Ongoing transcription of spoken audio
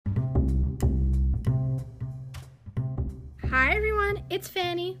Hi everyone, it's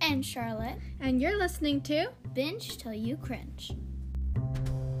Fanny and Charlotte, and you're listening to Binge Till You Cringe.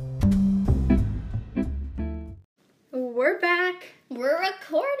 We're back. We're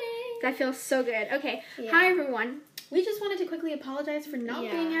recording. That feels so good. Okay, Yeah. Hi everyone. We just wanted to quickly apologize for not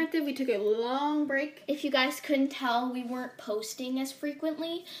being active. We took a long break. If you guys couldn't tell, we weren't posting as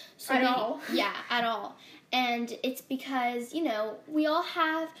frequently. At all. Yeah, at all. And it's because, it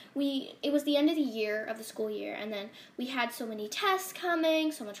was the end of the year, of the school year, and then we had so many tests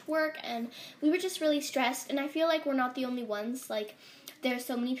coming, so much work, and we were just really stressed, and I feel like we're not the only ones. Like, there's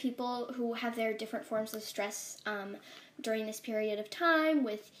so many people who have their different forms of stress during this period of time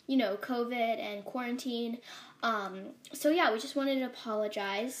with, COVID and quarantine. We just wanted to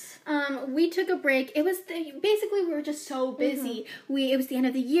apologize. We took a break. It was basically we were just so busy. It was the end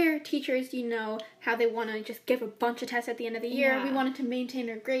of the year. Teachers, how they want to just give a bunch of tests at the end of the year. Yeah. We wanted to maintain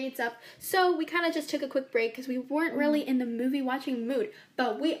our grades up. So we kind of just took a quick break because we weren't really in the movie watching mood.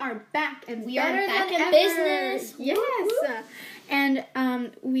 But we are back and we are back than in ever. business. Yes. Woo-hoo. And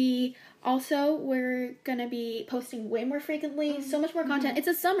we also, we're going to be posting way more frequently, so much more content. It's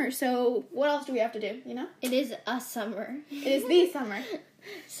a summer, so what else do we have to do, It is a summer. It is the summer.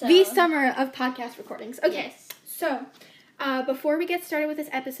 So. The summer of podcast recordings. Okay, Yes. So before we get started with this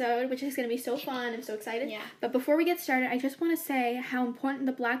episode, which is going to be so fun, I'm so excited. Yeah. But before we get started, I just want to say how important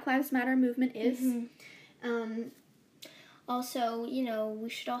the Black Lives Matter movement is. Mm-hmm. Also, we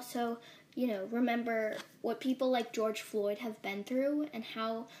should also, remember what people like George Floyd have been through and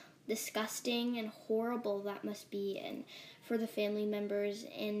how disgusting and horrible that must be, and for the family members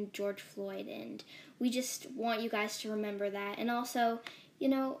in George Floyd, and we just want you guys to remember that, and also,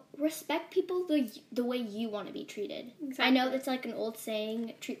 respect people the way you want to be treated. Exactly. I know that's like an old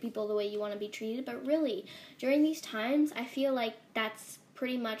saying, treat people the way you want to be treated, but really, during these times, I feel like that's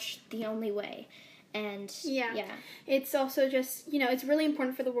pretty much the only way. And yeah, it's also just it's really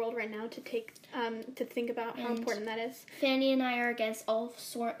important for the world right now to take to think about how important that is. Fanny and I are against all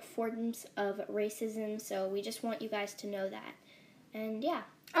forms of racism, so we just want you guys to know that. And yeah.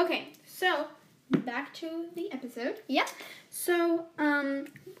 Okay, so back to the episode. Yep. So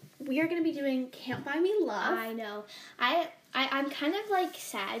we are going to be doing "Can't Buy Me Love." I know. I'm kind of like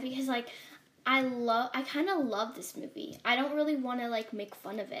sad because like. I kind of love this movie. I don't really want to, make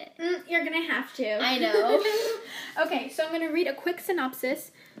fun of it. You're going to have to. I know. Okay, so I'm going to read a quick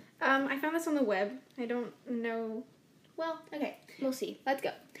synopsis. I found this on the web. I don't know. Well, okay. We'll see. Let's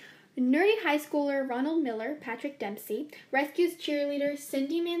go. Nerdy high schooler Ronald Miller, Patrick Dempsey, rescues cheerleader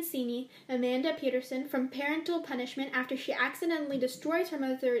Cindy Mancini, Amanda Peterson, from parental punishment after she accidentally destroys her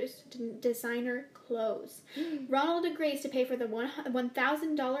mother's designer clothes. Ronald agrees to pay for the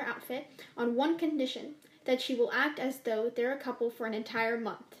 $1,000 outfit on one condition, that she will act as though they're a couple for an entire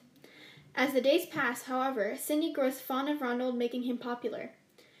month. As the days pass, however, Cindy grows fond of Ronald, making him popular.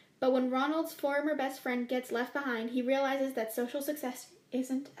 But when Ronald's former best friend gets left behind, he realizes that social success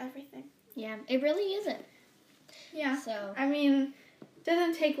isn't everything. Yeah, it really isn't. Yeah. So, I mean, it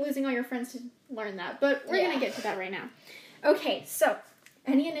doesn't take losing all your friends to learn that, but we're going to get to that right now. Okay, so,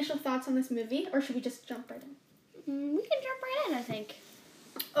 any initial thoughts on this movie, or should we just jump right in? We can jump right in, I think.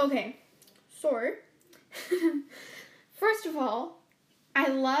 Okay, so, first of all, I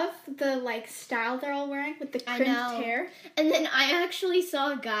love the, style they're all wearing with the crimped hair. And then I actually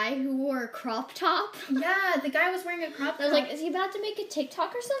saw a guy who wore a crop top. Yeah, the guy was wearing a crop top. I was like, is he about to make a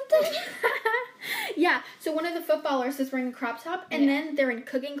TikTok or something? Yeah, so one of the footballers is wearing a crop top, and then they're in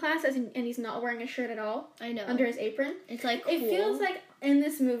cooking class, and he's not wearing a shirt at all. I know. Under his apron. It's, cool. It feels like in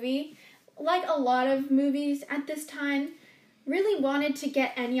this movie, like a lot of movies at this time, really wanted to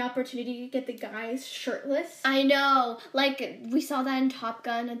get any opportunity to get the guys shirtless. I know. We saw that in Top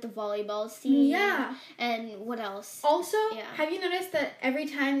Gun at the volleyball scene. Yeah. And what else? Also, have you noticed that every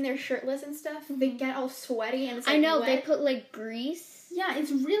time they're shirtless and stuff, they get all sweaty and it's I know, wet? they put grease. Yeah, it's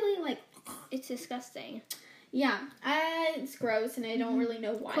really it's disgusting. Yeah, it's gross and I don't really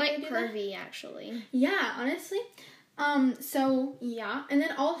know why. Quite pervy, actually. Yeah, honestly. And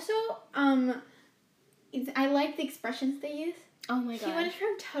then also, I like the expressions they use. Oh my god. He went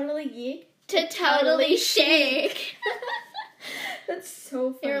from totally geek to totally shake. That's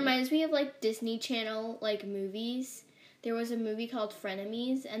so funny. It reminds me of Disney Channel movies. There was a movie called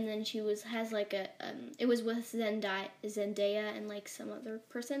Frenemies, and then she has it was with Zendaya and some other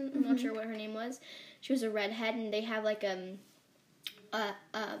person. I'm not sure what her name was. She was a redhead, and they have a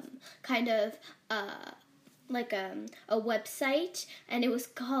website, and it was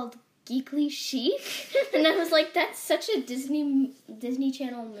called Geekly Chic, and I was like, that's such a Disney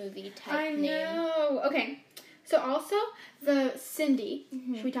Channel movie type name. I know. Okay, so also the Cindy.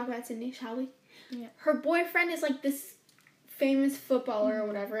 Should we talk about Cindy? Shall we? Yeah. Her boyfriend is this famous footballer or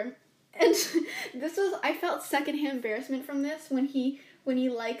whatever. And I felt secondhand embarrassment from this when he when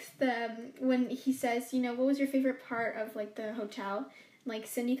he says, you know, what was your favorite part of, like, the hotel? Like,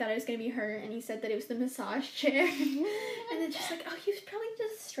 Cindy thought it was going to be her, and he said that it was the massage chair. And then she's like, oh, he was probably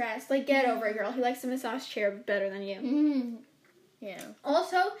just stressed. Like, get over it, girl. He likes the massage chair better than you. Yeah.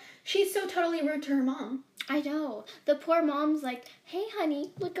 Also, she's so totally rude to her mom. I know. The poor mom's like, hey,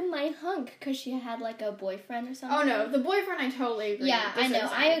 honey, look at my hunk. Because she had, like, a boyfriend or something. Oh, no. The boyfriend, I totally agree. Yeah, I know.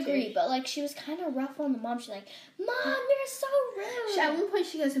 I agree. But, like, she was kind of rough on the mom. She's like, Mom, you're so rude. At one point,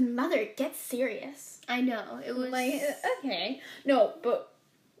 she goes, Mother, get serious. I know. It was... Like, okay. No, but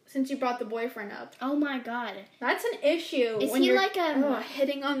since you brought the boyfriend up. Oh, my God. That's an issue. Is he like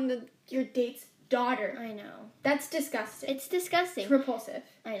hitting on your date's daughter? I know. That's disgusting. It's disgusting. It's repulsive.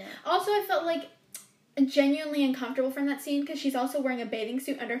 I know. Also, I felt, like, genuinely uncomfortable from that scene because she's also wearing a bathing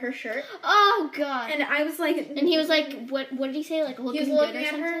suit under her shirt. Oh, God. And I was like... And he was like, what did he say? Like, looking good or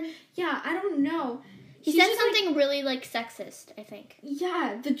something? Her. Yeah, I don't know. He said something really, like, sexist, I think.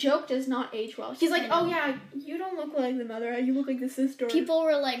 Yeah, the joke does not age well. He's like, oh, yeah, you don't look like the mother. You look like the sister. People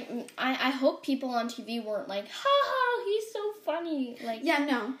were like... I hope people on TV weren't like, ha, he's so funny. Like, yeah,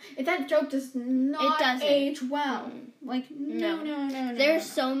 no. That joke does not age well. Like, no. There's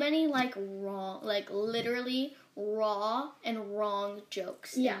so many, like, wrong... Like, literally raw and wrong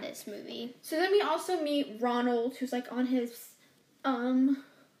jokes in this movie. So then we also meet Ronald, who's, like, on his,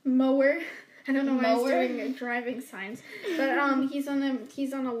 mower. I don't know why I was doing driving signs, but he's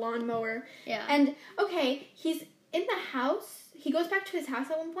on a lawnmower. Yeah. And okay, he's in the house. He goes back to his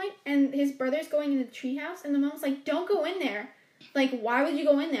house at one point, and his brother's going in the treehouse, and the mom's like, "Don't go in there. Like, why would you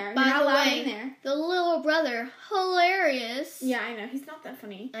go in there? You're not allowed in there." The little brother, hilarious. Yeah, I know. He's not that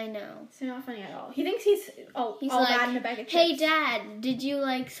funny. I know. He's not funny at all. He thinks he's all like, that in a bag of chips. Hey, Dad, did you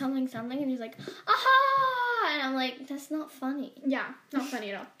like something? And he's like, aha! And I'm like, that's not funny. Yeah, not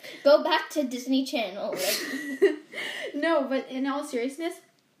funny at all. Go back to Disney Channel. Like. No, but in all seriousness,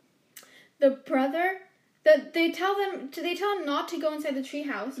 the brother, they tell him not to go inside the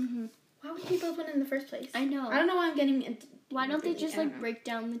treehouse. Mm-hmm. Why would he build one in the first place? I know. I don't know why I'm getting. Why don't they just like break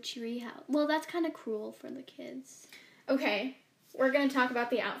down the tree house? Well, that's kind of cruel for the kids. Okay, we're gonna talk about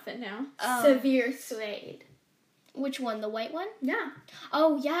the outfit now. Severe suede. Which one? The white one? Yeah.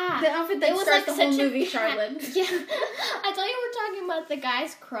 Oh, yeah. The outfit that starts the whole movie, Charlotte. Yeah. I thought you were talking about the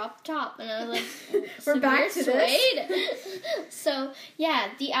guy's crop top, and I was like, we're back to suede? This. So, yeah,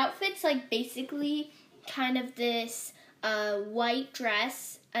 the outfit's like basically kind of this white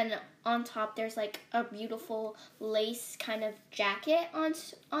dress, and on top there's like a beautiful lace kind of jacket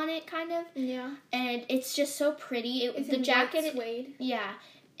on it, kind of. Yeah. And it's just so pretty. The jacket suede. Yeah.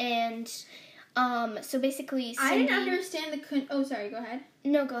 And so basically, I didn't understand oh, sorry, go ahead.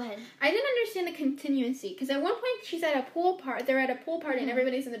 No, go ahead. I didn't understand the continuancy, because at one point she's at a pool party, they're at a pool party, and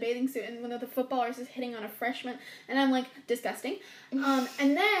everybody's in the bathing suit, and one of the footballers is hitting on a freshman, and I'm like, disgusting. And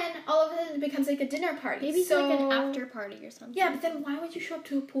then, all of a sudden, it becomes like a dinner party. Maybe it's like an after party or something. Yeah, but then why would you show up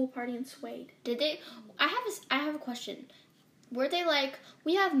to a pool party in suede? Did they? I have a question. Were they like,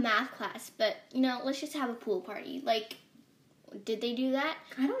 we have math class, but, let's just have a pool party? Like, did they do that?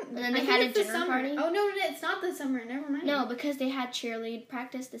 I don't know. And then they had a dinner party? Oh, no, it's not the summer. Never mind. No, because they had cheerlead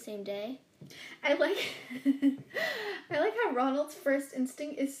practice the same day. I like how Ronald's first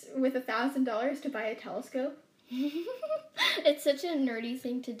instinct is with $1,000 to buy a telescope. It's such a nerdy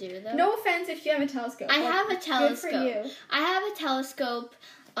thing to do, though. No offense if you have a telescope. I have a telescope. Good for you. I have a telescope,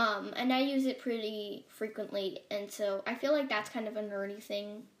 and I use it pretty frequently, and so I feel like that's kind of a nerdy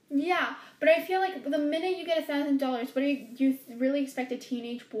thing. Yeah, but I feel like the minute you get $1,000, what do you really expect a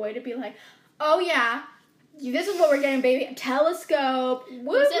teenage boy to be like, oh yeah, this is what we're getting, baby, a telescope.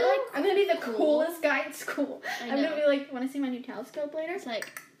 Was it like I'm going to be the coolest guy in school. I'm going to be like, want to see my new telescope later? It's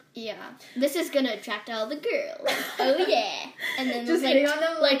like, yeah, this is going to attract all the girls. Oh yeah. And then just hitting on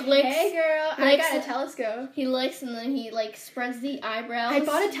them like licks, hey girl, I got a telescope. He licks and then he like spreads the eyebrows. I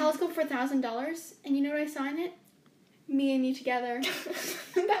bought a telescope for $1,000, and you know what I saw in it? Me and you together.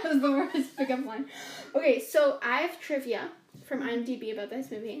 That was the worst pickup line. Okay, so I have trivia from IMDb about this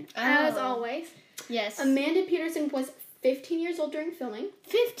movie. Oh. As always. Yes. Amanda Peterson was 15 years old during filming.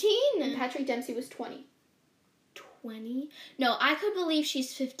 15? And Patrick Dempsey was 20. 20? No, I could believe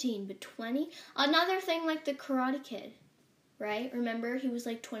she's 15, but 20? Another thing like the Karate Kid, right? Remember? He was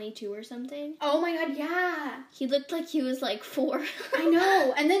like 22 or something. Oh my god, yeah. He looked like he was like 4. I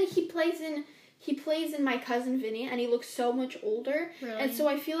know. And then he plays in My Cousin Vinny, and he looks so much older. Really? And so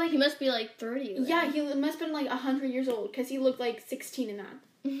I feel like... He must be like 30. Right? Yeah, he must have been like 100 years old, because he looked like 16 in that.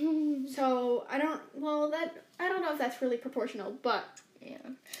 So, I don't know if that's really proportional, but... Yeah.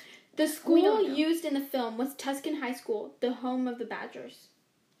 The We school don't know. used in the film was Tuscan High School, the home of the Badgers.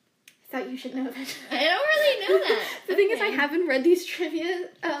 I thought you should know that. I don't really know that. The thing is, I Okay. haven't read these trivia.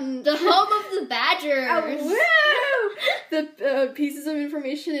 The home of the Badgers. Oh, woo! The pieces of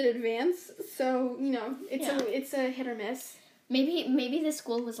information in advance. So, Yeah. it's a hit or miss. Maybe the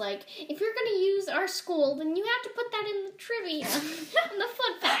school was like, if you're gonna use our school, then you have to put that in the trivia, in the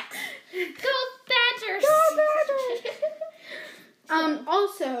fun facts. Go Badgers! Go Badgers!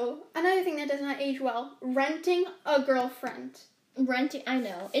 Also, another thing that does not age well, renting a girlfriend. Renting, I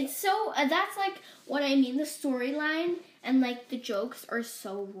know. It's so, that's like what I mean, the storyline and like the jokes are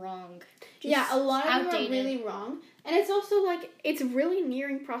so wrong. Yeah, a lot of outdated. them are really wrong. And it's also like, it's really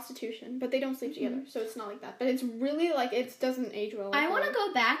nearing prostitution, but they don't sleep together, so it's not like that. But it's really like, it doesn't age well. I want to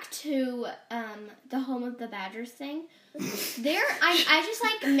go back to the home of the Badgers thing. I just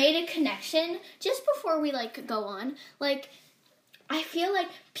like made a connection just before we like go on. Like, I feel like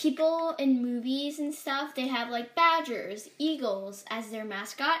people in movies and stuff, they have like badgers, eagles as their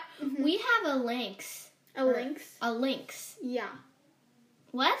mascot. Mm-hmm. We have a lynx. A lynx? A lynx. Yeah.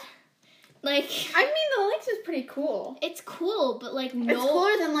 What? Like, I mean, the lynx is pretty cool. it's cool, but like no. It's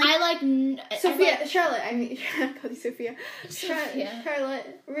cooler than like I like Sophia, Charlotte. I mean, I called you Sophia. Sophia.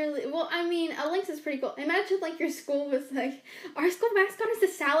 Charlotte. Really? Well, I mean, a lynx is pretty cool. Imagine like your school was like, our school mascot is a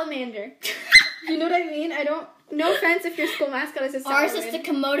salamander. You know what I mean? No offense if your school mascot is a salamander. Ours is the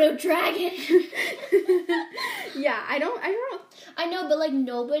Komodo dragon. Yeah, I don't. I know, but like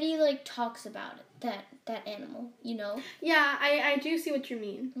nobody like talks about it. That animal, you know. Yeah, I do see what you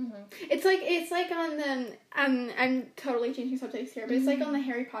mean. Mm-hmm. It's like on the I'm totally changing subjects here, but it's like on the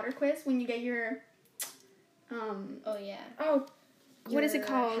Harry Potter quiz when you get your Oh yeah. oh what is it Your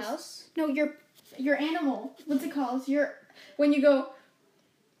called? House. No, your animal. What's it called? When you go.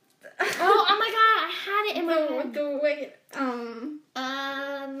 Oh my god! I had it in my head. Wait.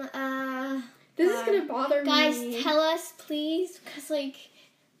 This is gonna bother Guys, me. tell us, please, because like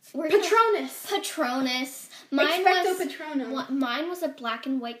we're Patronus. Patronus. Mine was a black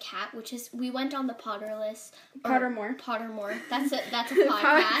and white cat, which is we went on the Potterless. Pottermore. That's a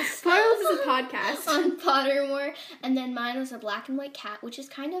podcast. Potterless is a podcast. On Pottermore, and then mine was a black and white cat, which is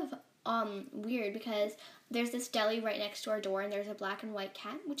kind of weird because there's this deli right next to our door, and there's a black and white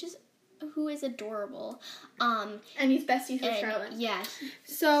cat, who is adorable. And he's besties with Charlotte. Yeah.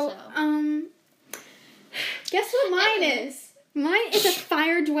 So, guess what mine is? Mine is a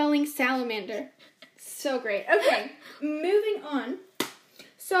fire-dwelling salamander. So great. Okay, moving on.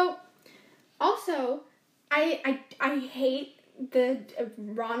 So, also, I hate the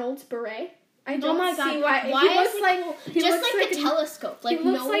Ronald's beret. I don't see why. Why he looks is like cool? he Just looks like a telescope. Like he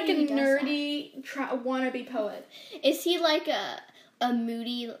looks like a nobody does nerdy wannabe poet. that. Is he like a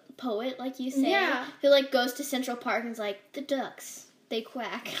moody poet, like you say? Yeah. Who like goes to Central Park and's like, the ducks, they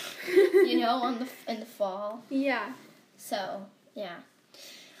quack. You know, in the fall. Yeah. So yeah.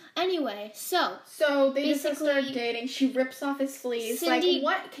 Anyway, so they just basically, start dating. She rips off his sleeves. Cindy-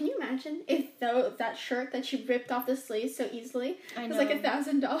 Like, what? Can you imagine if that shirt that she ripped off the sleeves so easily I was know. like $1,000? I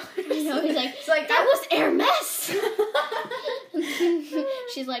know, he's like, it's like that was Hermes.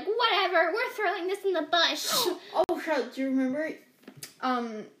 She's like, whatever, we're throwing this in the bush. Oh, Charlotte, do you remember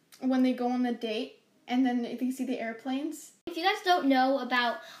when they go on the date and then they see the airplanes? If you guys don't know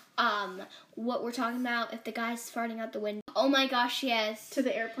about what we're talking about, if the guy's farting out the window, oh my gosh, yes. To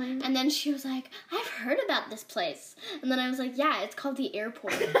the airplane? And then she was like, I've heard about this place. And then I was like, yeah, it's called the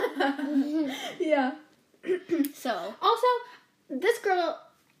airport. Yeah. So. Also, this girl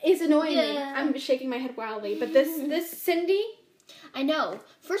is annoying me. Yeah. I'm shaking my head wildly, but this Cindy, I know.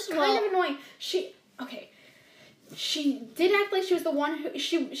 First of kind all, of annoying. She did act like she was the one who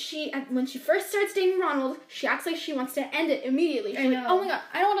when she first starts dating Ronald, she acts like she wants to end it immediately. She's like, oh my god,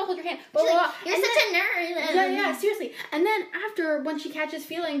 I don't want to hold your hand. Blah, blah, blah. you're And such a nerd. Yeah, seriously. And then after, when she catches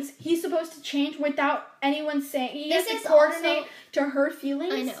feelings, he's supposed to change without anyone saying. He has to coordinate to her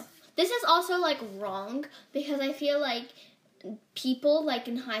feelings. I know. This is also, like, wrong, because I feel like people, like,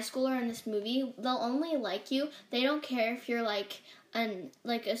 in high school or in this movie, they'll only like you. They don't care if you're, like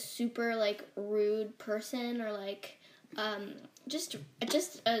a super, like, rude person or, like, just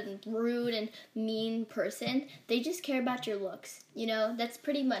a rude and mean person. They just care about your looks. You know, that's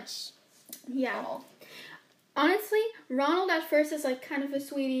pretty much all. Honestly, Ronald at first is like kind of a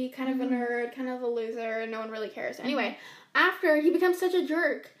sweetie, kind of a nerd, kind of a loser, and no one really cares. Anyway, after he becomes such a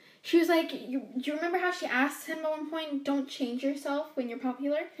jerk, she was like, do you remember how she asked him at one point, don't change yourself when you're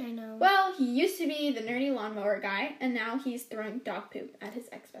popular? I know. Well, he used to be the nerdy lawnmower guy, and now he's throwing dog poop at his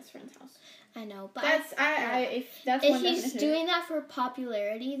ex-best friend's house. I know, but if he's doing that for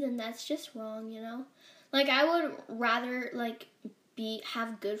popularity, then that's just wrong, you know? Like, I would rather, like,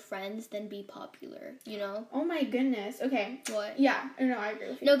 have good friends than be popular, you know? Oh my goodness. Okay. What? Yeah. No, I agree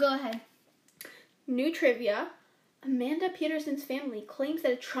with you. No, go ahead. New trivia. Amanda Peterson's family claims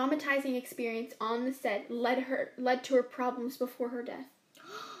that a traumatizing experience on the set led to her problems before her death.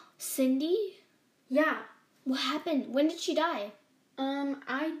 Cindy? Yeah. What happened? When did she die?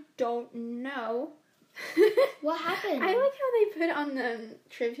 I don't know. What happened? I like how they put on the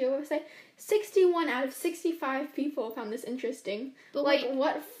trivia website, 61 out of 65 people found this interesting. But like, wait,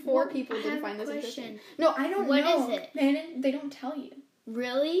 what four people didn't find this interesting? No, I don't know. What is it? They don't tell you.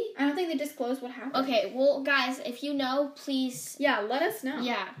 Really? I don't think they disclose what happened. Okay, well, guys, if you know, please... Yeah, let us know.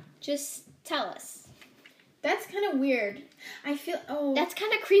 Yeah, just tell us. That's kind of weird. I feel... Oh. That's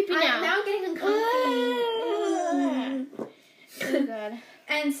kind of creepy now. I'm now getting uncomfortable. Oh, God.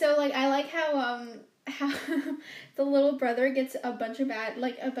 And so, like, I like how the little brother gets a bunch of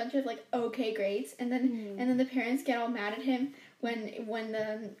okay grades, and then the parents get all mad at him when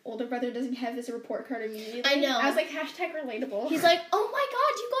the older brother doesn't have his report card immediately. I know. I was like, #relatable. He's like, oh my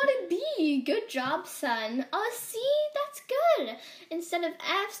God, you got a B. Good job, son. C, that's good. Instead of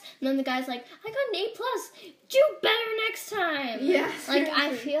F's. And then the guy's like, I got an A+. Do better next time. Yeah. Like, seriously.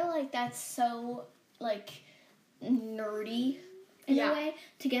 I feel like that's so, like, nerdy in a way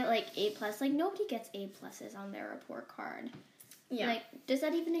to get, like, A+. Like, nobody gets A+ on their report card. Yeah. Like, does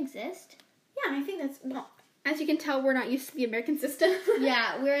that even exist? Yeah, I think that's... Well, as you can tell, we're not used to the American system.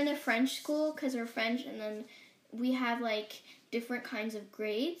 Yeah, we're in a French school because we're French, and then we have, like, different kinds of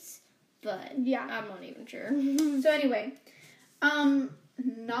grades, but yeah. I'm not even sure. So anyway,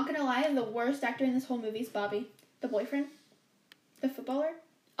 not gonna lie, the worst actor in this whole movie is Bobby, the boyfriend, the footballer.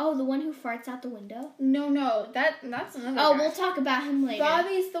 Oh, the one who farts out the window? No, that's another guy. We'll talk about him later.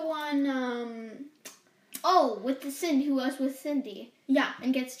 Bobby's the one, with who was with Cindy. Yeah.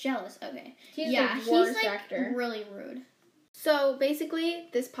 And gets jealous. Okay. He's the worst he's, like, actor. Really rude. So, basically,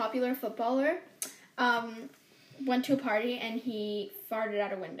 this popular footballer, went to a party and he farted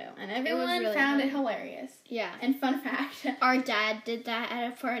out a window. And everyone found it hilarious. Yeah. And fun fact. Our dad did that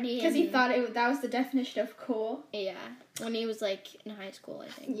at a party. Because he thought that was the definition of cool. Yeah. When he was, like, in high school, I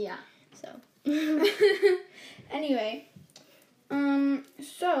think. Yeah. So. Anyway.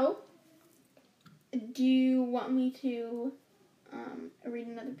 So, do you want me to read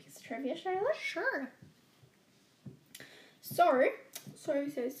another piece of trivia, Charlotte? Sure. Sorry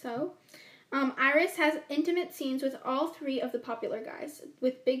says so. Iris has intimate scenes with all three of the popular guys.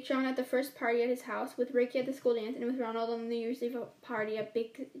 With Big John at the first party at his house, with Ricky at the school dance, and with Ronald on the New Year's Eve party at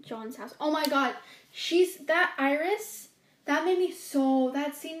Big John's house. Oh my God. Iris, that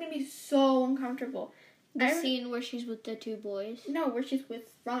scene made me so uncomfortable. The scene where she's with the two boys? No, where she's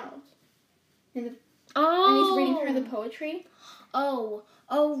with Ronald. And he's Oh! reading her the poetry. Oh,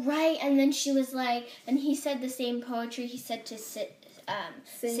 right. And then she was like, and he said the same poetry he said to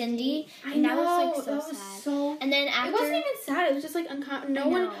Cindy. I and know. That was like that was sad. So... And then after... It wasn't even sad. It was just like no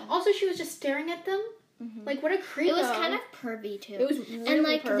one... Also, she was just staring at them. Mm-hmm. Like, what a creep. It was kind of pervy, too. It was really And,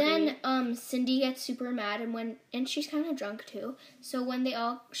 like, pervy. then Cindy gets super mad, and she's kind of drunk, too. So when they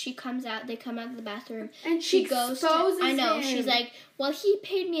come out of the bathroom. And she goes exposes I know. him. She's like, well, he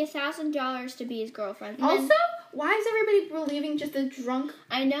paid me $1,000 to be his girlfriend. And also, why is everybody believing just a drunk...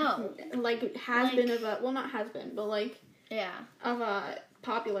 I know. Like, has-been of a... Well, not has-been, but, like... Yeah. Of a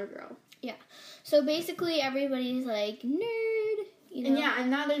popular girl. Yeah. So basically, everybody's like, nerd. You know? And yeah,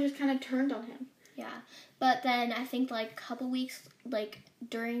 and now they're just kind of turned on him. Yeah. But then I think, like,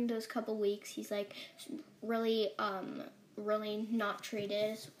 during those couple weeks, he's, like, really not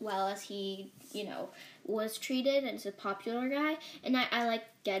treated as well as he, was treated and is a popular guy. And I like,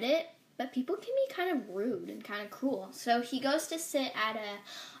 get it. But people can be kind of rude and kind of cruel. So he goes to sit at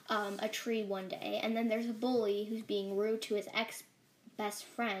a tree one day, and then there's a bully who's being rude to his ex-best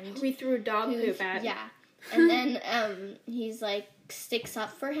friend. We threw a dog poop at. Yeah. And then he's like, sticks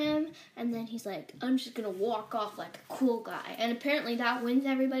up for him, and then he's like, I'm just gonna walk off like a cool guy. And apparently that wins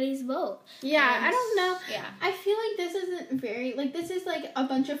everybody's vote. Yeah, and, I don't know. Yeah. I feel like this isn't this is like a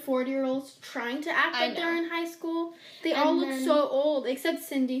bunch of 40-year-olds trying to act like they're in high school. They all look so old, except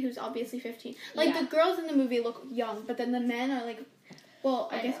Cindy, who's obviously 15. Like, the girls in the movie look young, but then the men are like, well,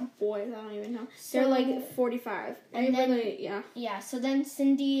 I guess boys, I don't even know. So, they're like 45. And then, Yeah, so then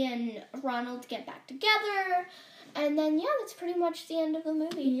Cindy and Ronald get back together. And then, yeah, that's pretty much the end of the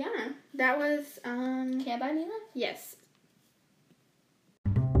movie. Yeah. That was, Can I buy Mila? Yes.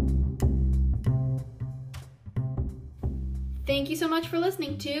 Thank you so much for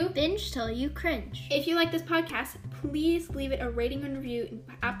listening to Binge Till You Cringe. If you like this podcast, please leave it a rating and review in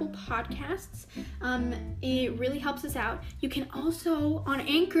Apple Podcasts. It really helps us out. You can also, on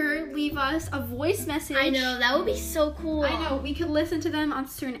Anchor, leave us a voice message. I know, that would be so cool. I know, we could listen to them on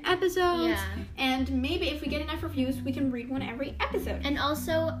certain episodes. Yeah. And maybe if we get enough reviews, we can read one every episode. And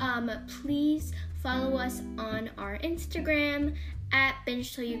also, please follow us on our Instagram at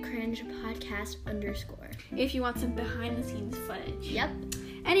Binge Till You Cringe Podcast _ if you want some behind the scenes footage. Yep.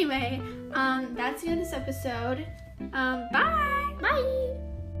 Anyway, that's the end of this episode. Bye!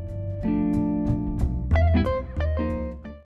 Bye!